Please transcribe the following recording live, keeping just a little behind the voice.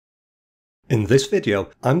In this video,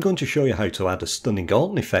 I'm going to show you how to add a stunning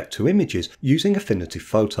Orton effect to images using Affinity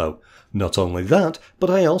Photo. Not only that, but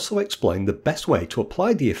I also explain the best way to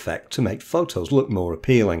apply the effect to make photos look more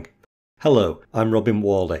appealing. Hello, I'm Robin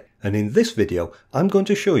Worley, and in this video, I'm going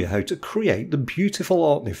to show you how to create the beautiful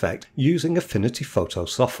Orton effect using Affinity Photo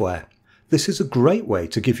software. This is a great way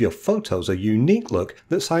to give your photos a unique look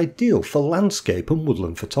that's ideal for landscape and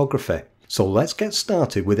woodland photography. So let's get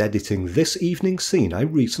started with editing this evening scene I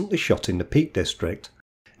recently shot in the Peak District.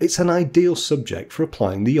 It's an ideal subject for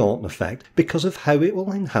applying the Orton effect because of how it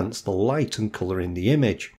will enhance the light and colour in the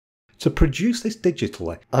image. To produce this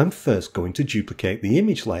digitally, I'm first going to duplicate the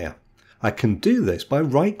image layer. I can do this by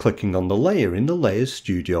right-clicking on the layer in the Layers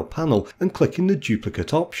Studio panel and clicking the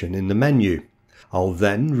duplicate option in the menu. I'll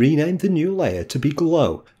then rename the new layer to be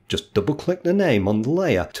Glow. Just double-click the name on the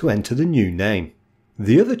layer to enter the new name.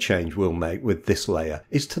 The other change we'll make with this layer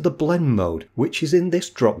is to the blend mode, which is in this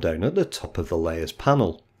drop-down at the top of the Layers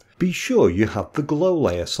panel. Be sure you have the Glow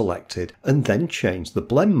layer selected and then change the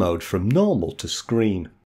blend mode from normal to screen.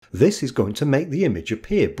 This is going to make the image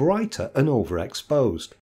appear brighter and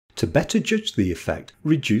overexposed. To better judge the effect,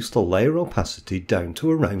 reduce the layer opacity down to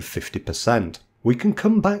around 50%. We can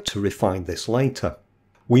come back to refine this later.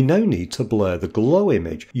 We now need to blur the Glow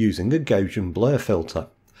image using a Gaussian blur filter.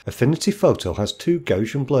 Affinity Photo has two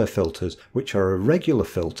Gaussian blur filters, which are a regular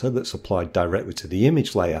filter that's applied directly to the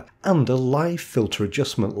image layer and a live filter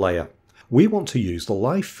adjustment layer. We want to use the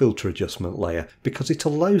live filter adjustment layer because it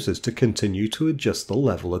allows us to continue to adjust the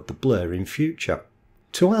level of the blur in future.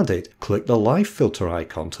 To add it, click the live filter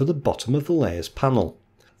icon to the bottom of the Layers panel.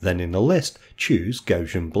 Then in the list, choose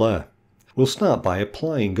Gaussian blur. We'll start by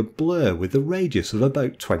applying a blur with a radius of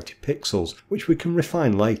about 20 pixels, which we can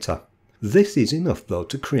refine later. This is enough though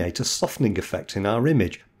to create a softening effect in our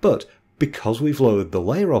image, but because we've lowered the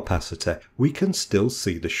layer opacity, we can still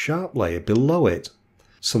see the sharp layer below it.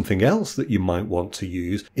 Something else that you might want to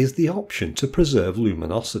use is the option to preserve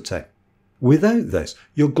luminosity. Without this,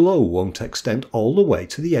 your glow won't extend all the way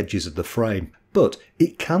to the edges of the frame, but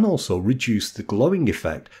it can also reduce the glowing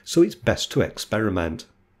effect, so it's best to experiment.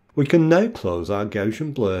 We can now close our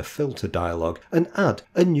Gaussian blur filter dialog and add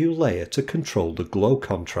a new layer to control the glow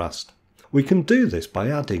contrast. We can do this by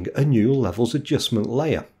adding a new Levels Adjustment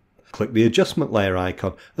layer. Click the Adjustment layer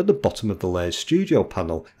icon at the bottom of the Layers Studio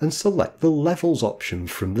panel and select the Levels option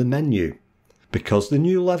from the menu. Because the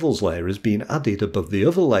new Levels layer has been added above the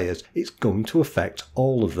other layers, it's going to affect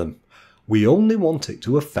all of them. We only want it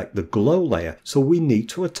to affect the Glow layer, so we need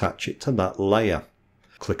to attach it to that layer.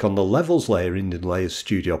 Click on the Levels layer in the Layers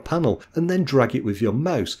Studio panel and then drag it with your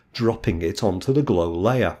mouse, dropping it onto the Glow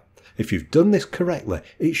layer. If you've done this correctly,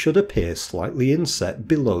 it should appear slightly inset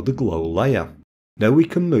below the Glow layer. Now we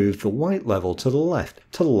can move the white level to the left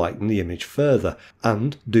to lighten the image further,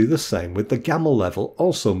 and do the same with the gamma level,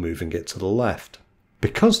 also moving it to the left.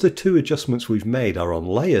 Because the two adjustments we've made are on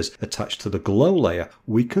layers attached to the Glow layer,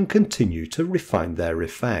 we can continue to refine their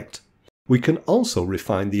effect. We can also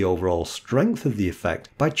refine the overall strength of the effect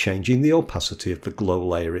by changing the opacity of the Glow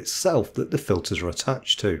layer itself that the filters are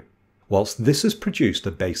attached to. Whilst this has produced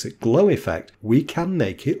a basic glow effect, we can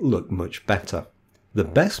make it look much better. The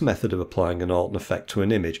best method of applying an Orton effect to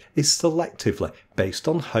an image is selectively, based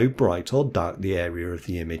on how bright or dark the area of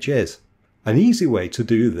the image is. An easy way to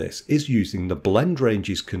do this is using the Blend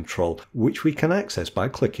Ranges control, which we can access by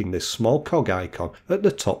clicking this small cog icon at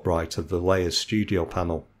the top right of the Layers Studio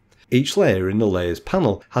panel. Each layer in the Layers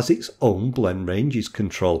panel has its own Blend Ranges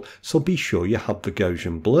control, so be sure you have the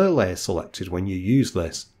Gaussian blur layer selected when you use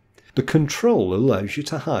this. The control allows you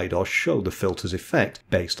to hide or show the filter's effect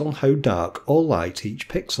based on how dark or light each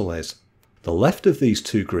pixel is. The left of these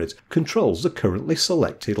two grids controls the currently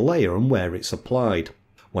selected layer and where it's applied.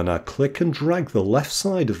 When I click and drag the left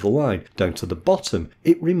side of the line down to the bottom,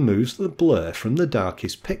 it removes the blur from the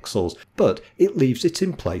darkest pixels, but it leaves it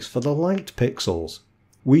in place for the light pixels.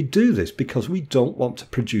 We do this because we don't want to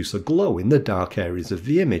produce a glow in the dark areas of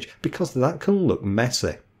the image, because that can look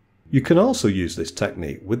messy. You can also use this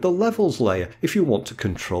technique with the Levels layer if you want to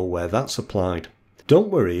control where that's applied. Don't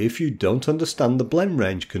worry if you don't understand the blend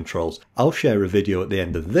range controls, I'll share a video at the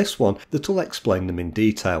end of this one that'll explain them in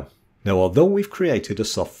detail. Now, although we've created a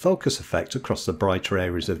soft focus effect across the brighter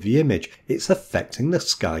areas of the image, it's affecting the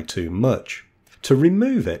sky too much. To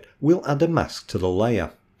remove it, we'll add a mask to the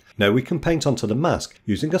layer. Now we can paint onto the mask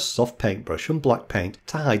using a soft paintbrush and black paint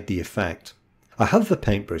to hide the effect. I have the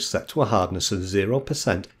paintbrush set to a hardness of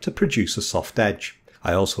 0% to produce a soft edge.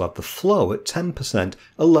 I also have the flow at 10%,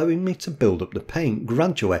 allowing me to build up the paint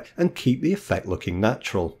gradually and keep the effect looking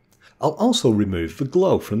natural. I'll also remove the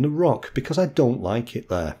glow from the rock because I don't like it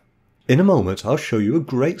there. In a moment I'll show you a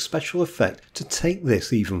great special effect to take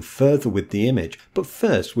this even further with the image, but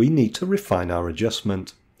first we need to refine our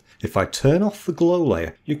adjustment. If I turn off the glow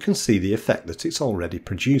layer, you can see the effect that it's already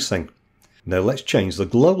producing. Now let's change the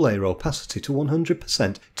glow layer opacity to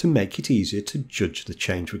 100% to make it easier to judge the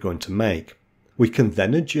change we're going to make. We can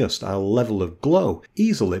then adjust our level of glow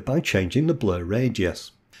easily by changing the blur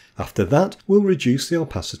radius. After that, we'll reduce the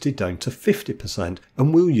opacity down to 50%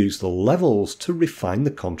 and we'll use the levels to refine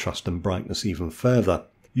the contrast and brightness even further.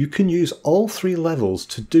 You can use all three levels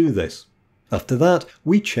to do this. After that,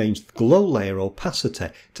 we change the glow layer opacity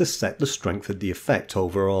to set the strength of the effect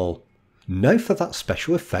overall. Now for that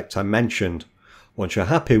special effect I mentioned. Once you're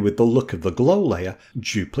happy with the look of the glow layer,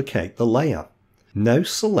 duplicate the layer. Now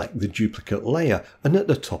select the duplicate layer and at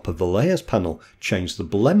the top of the layers panel, change the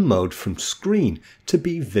blend mode from screen to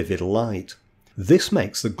be vivid light. This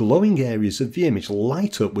makes the glowing areas of the image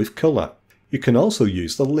light up with colour. You can also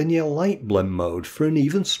use the linear light blend mode for an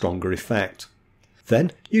even stronger effect.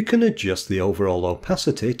 Then you can adjust the overall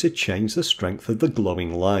opacity to change the strength of the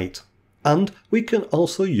glowing light. And we can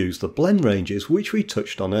also use the blend ranges which we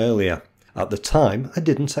touched on earlier. At the time I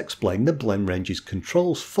didn't explain the blend ranges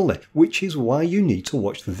controls fully, which is why you need to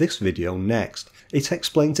watch this video next. It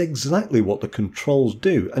explains exactly what the controls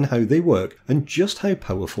do and how they work and just how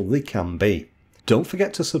powerful they can be. Don't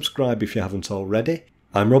forget to subscribe if you haven't already.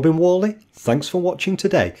 I'm Robin Worley, thanks for watching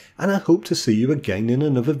today and I hope to see you again in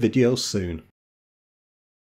another video soon.